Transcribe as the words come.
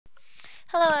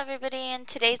Hello everybody, in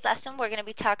today's lesson we're going to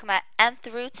be talking about nth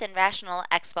roots and rational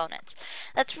exponents.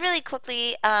 Let's really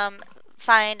quickly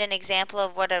find an example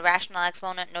of what a rational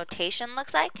exponent notation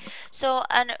looks like. So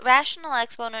a rational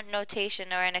exponent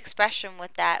notation or an expression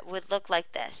with that would look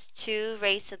like this: 2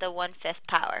 raised to the 1/5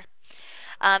 power.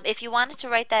 If you wanted to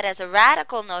write that as a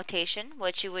radical notation,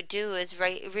 what you would do is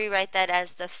rewrite that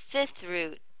as the 5th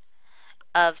root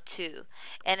of 2,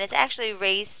 and it's actually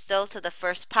raised still to the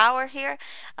first power here,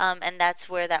 and that's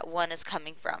where that 1 is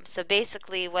coming from. So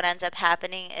basically what ends up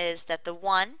happening is that the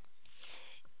 1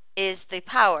 is the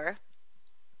power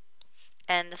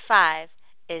and the 5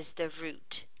 is the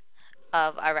root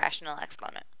of our rational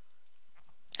exponent.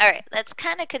 Alright, let's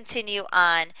kind of continue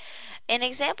on. In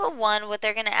example 1, what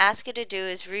they're going to ask you to do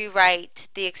is rewrite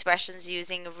the expressions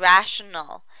using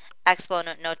rational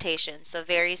exponent notation. So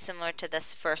very similar to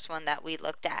this first one that we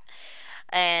looked at.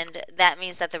 And that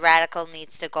means that the radical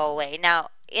needs to go away.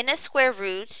 Now, in a square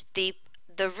root, the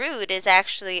root is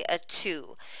actually a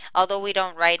 2. Although we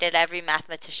don't write it, every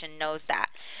mathematician knows that.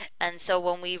 And so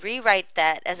when we rewrite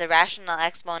that as a rational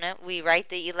exponent, we write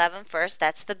the 11 first,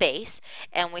 that's the base,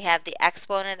 and we have the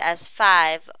exponent as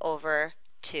 5 over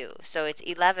 2. So it's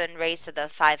 11 raised to the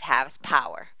 5/2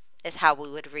 power is how we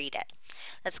would read it.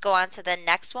 Let's go on to the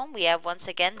next one. We have, once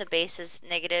again, the base is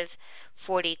negative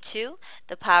 42,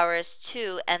 the power is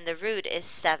 2, and the root is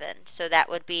 7. So that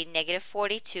would be negative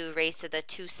 42 raised to the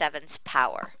 2/7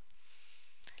 power.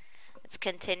 Let's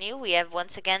continue. We have,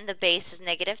 once again, the base is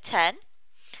negative 10.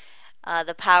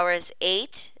 The power is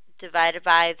 8 divided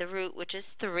by the root, which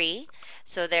is 3.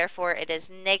 So therefore it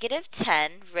is negative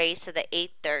 10 raised to the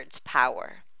 8/3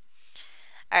 power.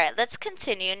 Alright, let's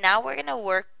continue. Now we're going to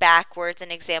work backwards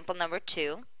in example number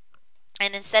 2.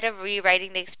 And instead of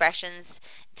rewriting the expressions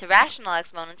to rational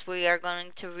exponents, we are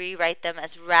going to rewrite them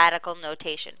as radical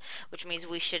notation, which means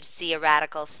we should see a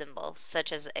radical symbol,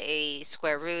 such as a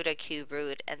square root, a cube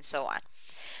root, and so on.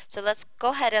 So let's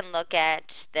go ahead and look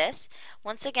at this.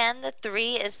 Once again, the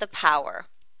 3 is the power,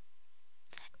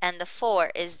 and the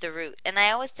 4 is the root. And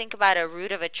I always think about a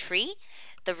root of a tree.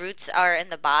 The roots are in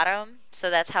the bottom,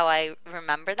 so that's how I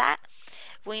remember that.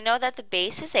 We know that the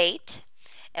base is 8,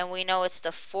 and we know it's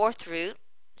the 4th root,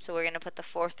 so we're going to put the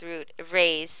 4th root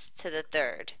raised to the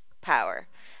 3rd power.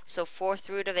 So 4th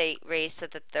root of 8 raised to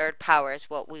the 3rd power is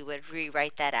what we would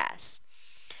rewrite that as.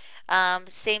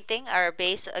 Same thing, our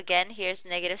base again here is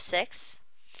negative 6.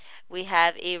 We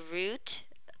have a root,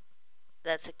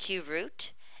 that's a cube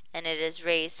root, and it is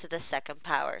raised to the 2nd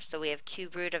power. So we have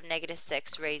cube root of negative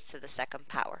 6 raised to the 2nd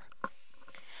power.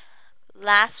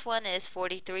 Last one is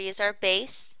 43 is our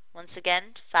base. Once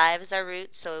again, 5 is our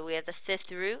root, so we have the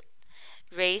 5th root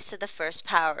raised to the 1st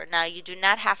power. Now you do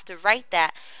not have to write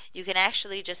that. You can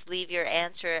actually just leave your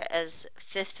answer as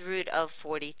 5th root of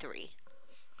 43.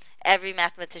 Every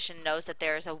mathematician knows that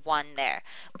there is a 1 there.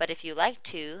 But if you like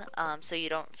to, so you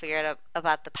don't figure out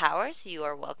about the powers, you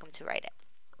are welcome to write it.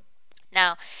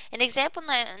 Now, in example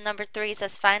number 3, it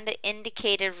says find the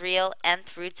indicated real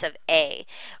nth roots of A.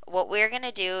 What we're going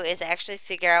to do is actually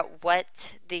figure out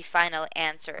what the final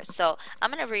answer is. So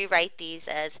I'm going to rewrite these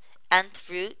as nth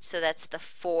root, so that's the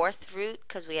 4th root,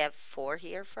 because we have 4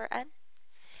 here for n,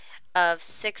 of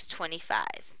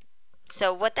 625.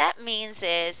 So what that means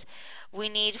is we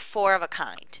need 4 of a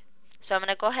kind. So I'm going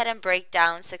to go ahead and break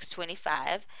down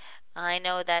 625. I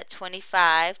know that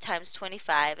 25 times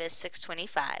 25 is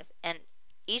 625, and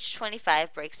each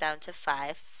 25 breaks down to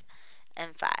 5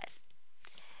 and 5.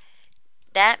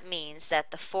 That means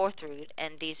that the 4th root,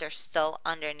 and these are still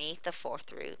underneath the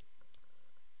 4th root,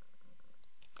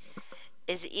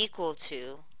 is equal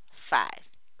to 5.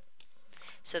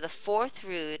 So the 4th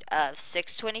root of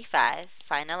 625,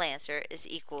 final answer, is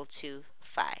equal to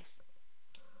 5.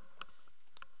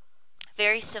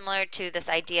 Very similar to this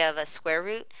idea of a square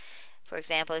root. For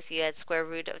example, if you had square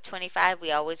root of 25,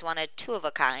 we always wanted 2 of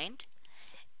a kind.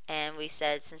 And we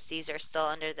said since these are still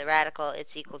under the radical,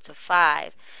 it's equal to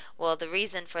 5. Well, the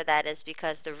reason for that is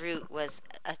because the root was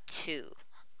a 2.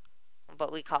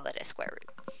 But we call it a square root.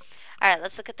 Alright,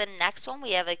 let's look at the next one.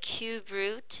 We have a cube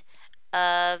root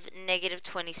of negative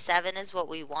 27 is what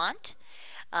we want.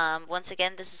 Once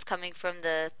again, this is coming from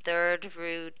the 3rd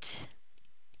root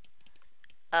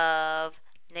of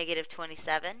negative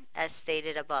 27 as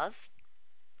stated above.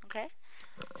 Okay,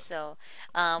 so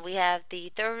we have the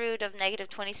 3rd root of negative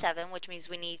 27, which means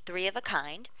we need 3 of a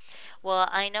kind. Well,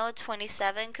 I know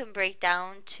 27 can break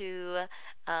down to,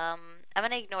 I'm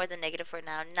going to ignore the negative for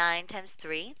now, 9 times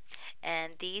 3.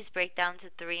 And these break down to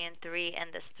 3 and 3,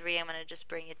 and this 3 I'm going to just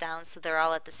bring it down so they're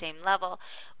all at the same level.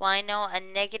 Well, I know a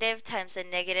negative times a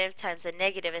negative times a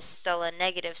negative is still a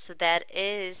negative, so that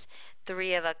is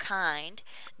 3 of a kind.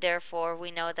 Therefore,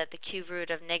 we know that the cube root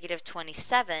of negative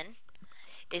 27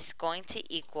 is going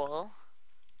to equal,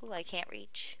 ooh, I can't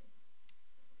reach,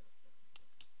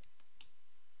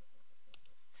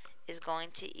 is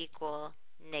going to equal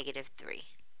negative 3.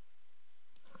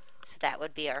 So that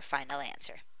would be our final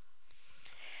answer.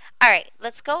 All right,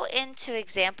 let's go into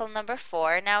example number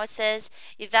 4. Now it says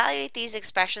evaluate these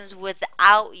expressions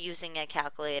without using a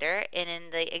calculator, and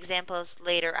in the examples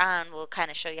later on we'll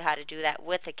kind of show you how to do that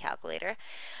with a calculator.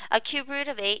 A cube root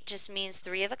of 8 just means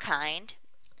 3 of a kind.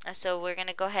 So we're going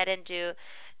to go ahead and do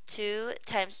 2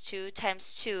 times 2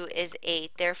 times 2 is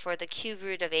 8. Therefore, the cube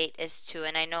root of 8 is 2.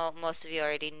 And I know most of you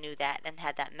already knew that and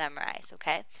had that memorized,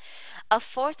 okay? A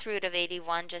fourth root of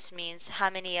 81 just means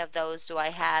how many of those do I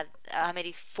have? How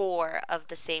many 4 of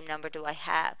the same number do I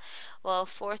have? Well,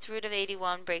 fourth root of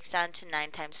 81 breaks down to 9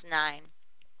 times 9,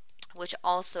 which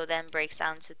also then breaks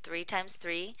down to 3 times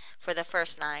 3 for the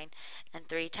first 9 and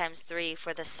 3 times 3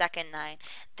 for the second 9.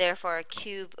 Therefore, a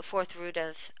fourth root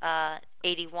of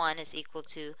 81 is equal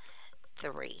to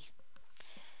 3.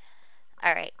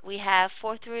 All right, we have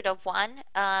fourth root of 1.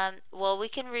 Well, we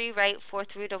can rewrite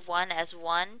fourth root of 1 as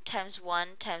 1 times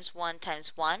 1 times 1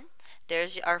 times 1.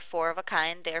 There's our 4 of a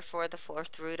kind. Therefore, the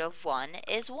fourth root of 1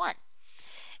 is 1.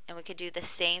 And we could do the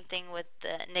same thing with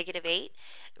the negative 8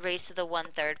 raised to the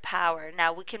 1/3 power.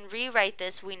 Now, we can rewrite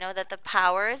this. We know that the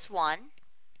power is 1.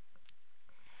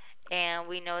 And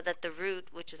we know that the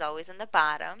root, which is always in the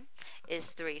bottom,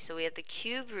 is 3. So we have the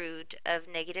cube root of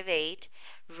negative 8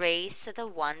 raised to the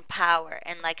 1 power.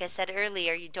 And like I said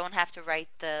earlier, you don't have to write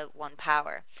the 1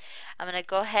 power. I'm going to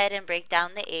go ahead and break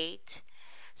down the 8.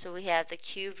 So we have the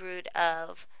cube root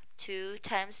of 2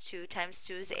 times 2 times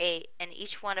 2 is 8, and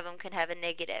each one of them can have a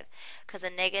negative, because a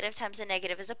negative times a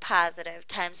negative is a positive,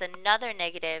 times another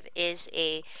negative is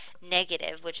a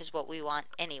negative, which is what we want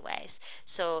anyways.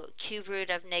 So cube root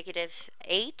of negative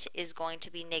 8 is going to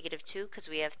be negative 2, because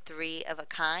we have 3 of a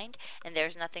kind, and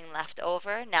there's nothing left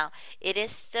over. Now, it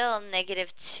is still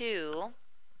negative 2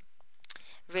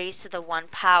 raised to the 1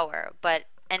 power, but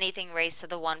anything raised to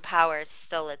the 1 power is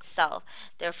still itself.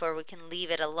 Therefore, we can leave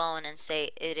it alone and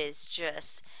say it is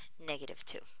just negative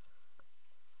 2.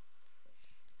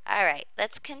 All right,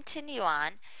 let's continue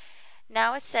on.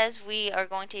 Now it says we are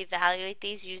going to evaluate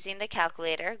these using the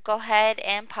calculator. Go ahead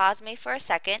and pause me for a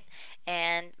second,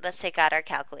 and let's take out our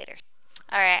calculator.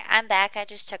 All right, I'm back. I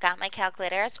just took out my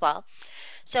calculator as well.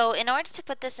 So in order to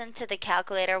put this into the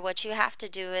calculator, what you have to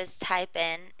do is type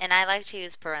in, and I like to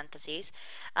use parentheses.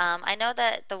 I know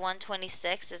that the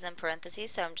 126 is in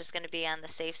parentheses, so I'm just going to be on the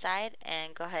safe side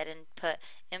and go ahead and put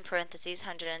in parentheses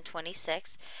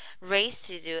 126 raised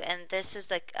to do, and this is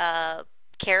the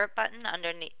caret button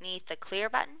underneath the clear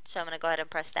button, so I'm going to go ahead and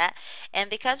press that. And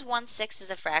because 1/6 is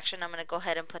a fraction, I'm going to go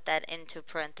ahead and put that into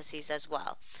parentheses as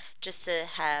well, just to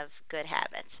have good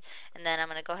habits. And then I'm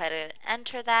going to go ahead and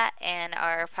enter that, and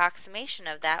our approximation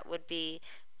of that would be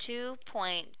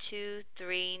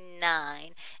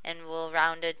 2.239, and we'll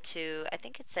round it to, I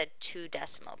think it said 2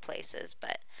 decimal places,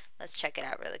 but let's check it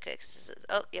out really quick. This is,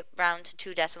 oh, yep, round to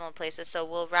 2 decimal places, so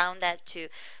we'll round that to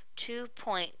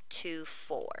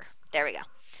 2.24. There we go.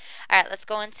 All right, let's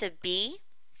go into B.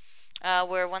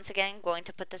 We're once again going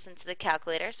to put this into the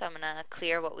calculator, so I'm going to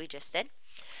clear what we just did.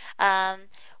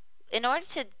 In order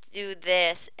to do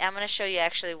this, I'm going to show you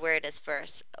actually where it is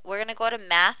first. We're going to go to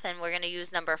math, and we're going to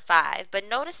use number 5. But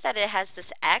notice that it has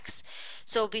this x.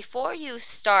 So before you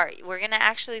start, we're going to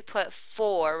actually put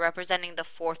 4 representing the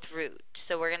 4th root.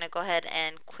 So we're going to go ahead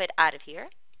and quit out of here.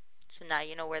 So now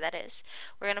you know where that is.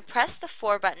 We're going to press the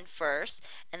 4 button first,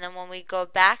 and then when we go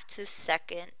back to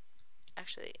second,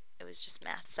 actually it was just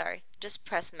math, sorry, just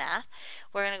press math.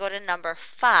 We're going to go to number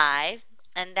 5,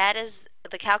 and that is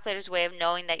the calculator's way of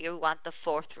knowing that you want the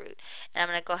 4th root. And I'm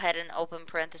going to go ahead and open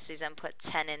parentheses and put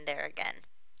 10 in there again.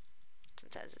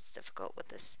 Sometimes it's difficult with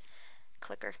this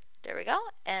clicker. There we go,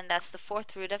 and that's the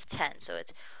 4th root of 10, so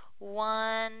it's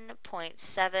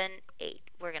 1.78.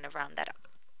 We're going to round that up.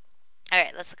 All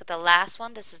right, let's look at the last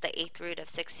one. This is the 8th root of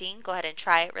 16. Go ahead and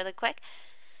try it really quick,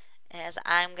 as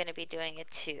I'm going to be doing it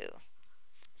too.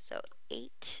 So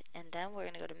 8, and then we're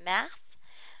going to go to math,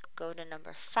 go to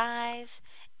number 5,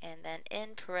 and then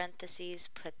in parentheses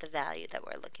put the value that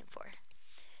we're looking for.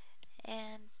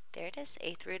 And there it is,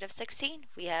 8th root of 16.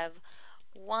 We have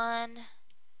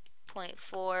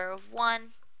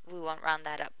 1.41. We won't round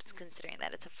that up, considering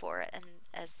that it's a 4 and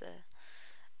as the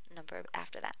number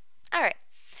after that. All right.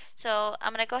 So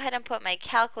I'm going to go ahead and put my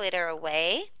calculator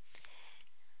away,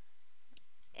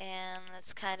 and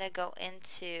let's kind of go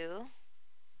into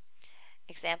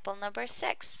Example number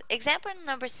 6. Example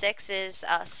number 6 is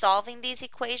solving these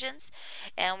equations,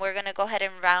 and we're going to go ahead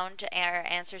and round our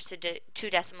answers to two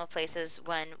decimal places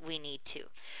when we need to.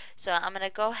 So I'm going to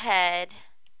go ahead,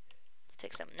 let's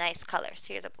pick some nice colors.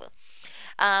 Here's a blue.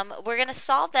 We're going to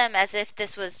solve them as if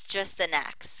this was just an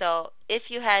x. So if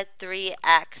you had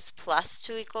 3x plus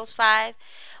 2 equals 5,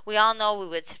 we all know we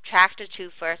would subtract a 2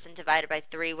 first and divide it by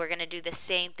 3. We're going to do the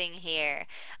same thing here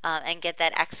and get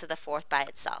that x to the fourth by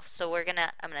itself. So I'm going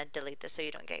to delete this so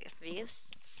you don't get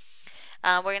confused.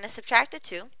 We're going to subtract a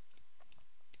 2.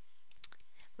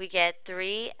 We get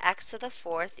 3x to the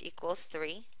fourth equals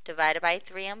 3, divided by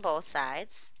 3 on both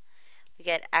sides. We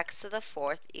get x to the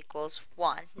fourth equals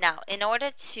 1. Now, in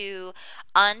order to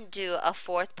undo a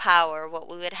fourth power, what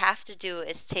we would have to do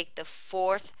is take the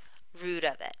fourth root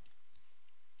of it.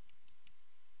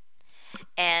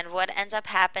 And what ends up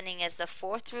happening is the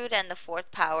fourth root and the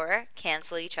fourth power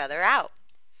cancel each other out.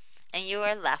 And you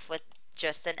are left with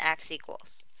just an x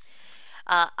equals.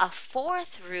 A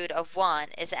fourth root of 1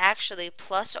 is actually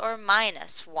plus or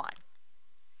minus 1.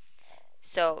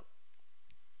 So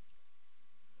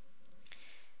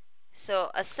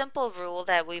a simple rule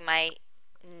that we might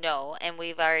know, and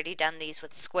we've already done these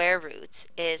with square roots,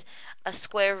 is a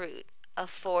square root, a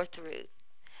fourth root,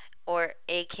 or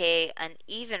aka an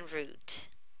even root,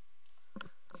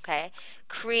 okay,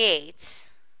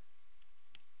 creates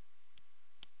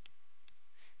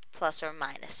plus or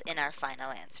minus in our final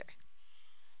answer.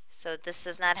 So this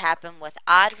does not happen with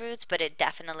odd roots, but it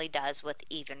definitely does with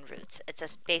even roots. It's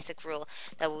a basic rule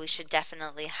that we should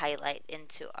definitely highlight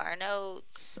into our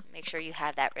notes. Make sure you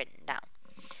have that written down.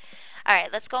 All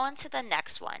right, let's go on to the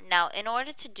next one. Now, in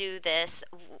order to do this,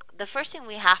 the first thing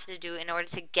we have to do in order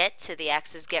to get to the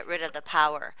x is get rid of the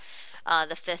power,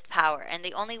 the fifth power. And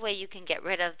the only way you can get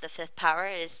rid of the fifth power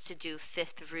is to do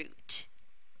fifth root.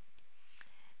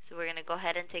 So we're going to go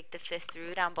ahead and take the fifth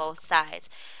root on both sides.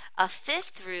 A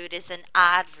fifth root is an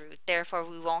odd root, therefore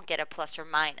we won't get a plus or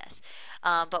minus.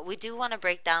 But we do want to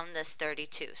break down this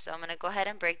 32. So I'm going to go ahead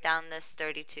and break down this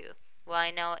 32. Well,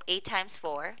 I know 8 times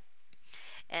 4,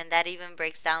 and that even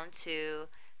breaks down to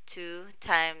 2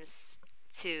 times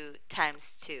 2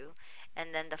 times 2.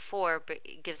 And then the 4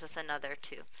 gives us another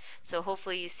 2. So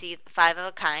hopefully you see 5 of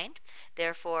a kind.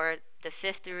 Therefore, the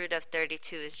fifth root of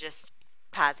 32 is just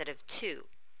positive 2.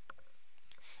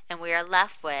 And we are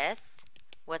left with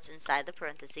what's inside the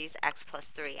parentheses, x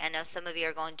plus 3. I know some of you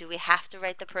are going, do we have to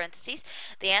write the parentheses?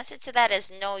 The answer to that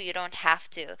is no, you don't have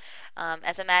to.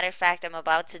 As a matter of fact, I'm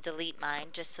about to delete mine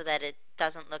just so that it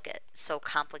doesn't look so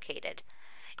complicated.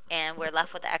 And we're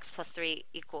left with x plus 3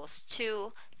 equals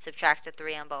 2, subtract the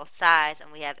 3 on both sides,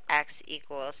 and we have x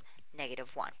equals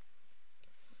negative 1.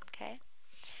 Okay,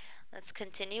 let's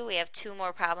continue. We have 2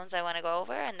 more problems I want to go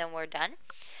over, and then we're done.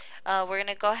 We're going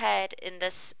to go ahead in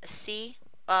this C.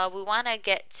 We want to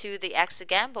get to the x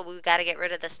again, but we've got to get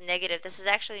rid of this negative. This is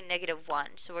actually negative 1.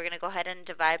 So we're going to go ahead and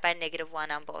divide by negative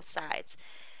 1 on both sides.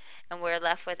 And we're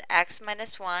left with x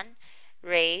minus 1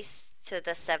 raised to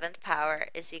the 7th power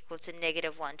is equal to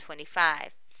negative 125.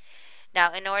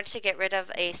 Now, in order to get rid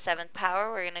of a 7th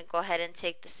power, we're going to go ahead and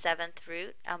take the 7th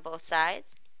root on both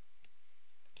sides.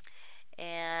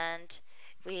 And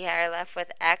we are left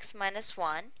with x minus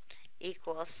 1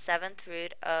 equals 7th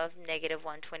root of negative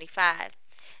 125.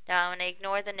 Now I'm going to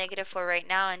ignore the negative for right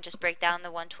now and just break down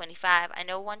the 125. I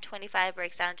know 125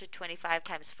 breaks down to 25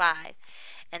 times 5.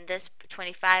 And this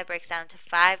 25 breaks down to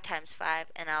 5 times 5,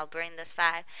 and I'll bring this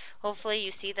 5. Hopefully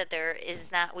you see that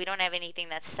we don't have anything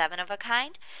that's 7 of a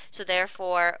kind, so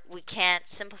therefore we can't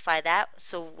simplify that,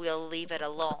 so we'll leave it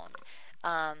alone.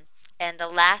 And the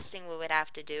last thing we would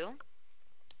have to do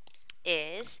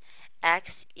is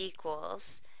x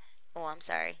equals, oh, I'm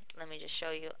sorry, let me just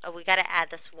show you. We got to add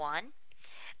this 1.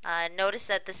 Notice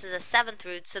that this is a 7th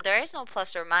root, so there is no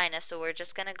plus or minus, so we're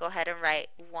just going to go ahead and write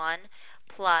 1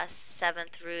 plus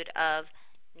 7th root of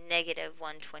negative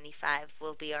 125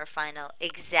 will be our final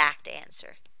exact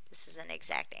answer. This is an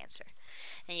exact answer.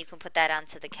 And you can put that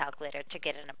onto the calculator to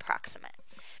get an approximate.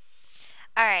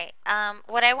 Alright,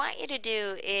 what I want you to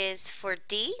do is for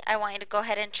D, I want you to go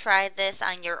ahead and try this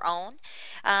on your own.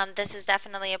 This is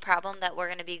definitely a problem that we're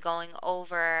going to be going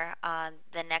over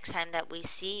the next time that we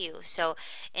see you. So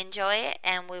enjoy it,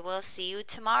 and we will see you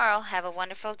tomorrow. Have a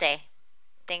wonderful day.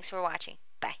 Thanks for watching.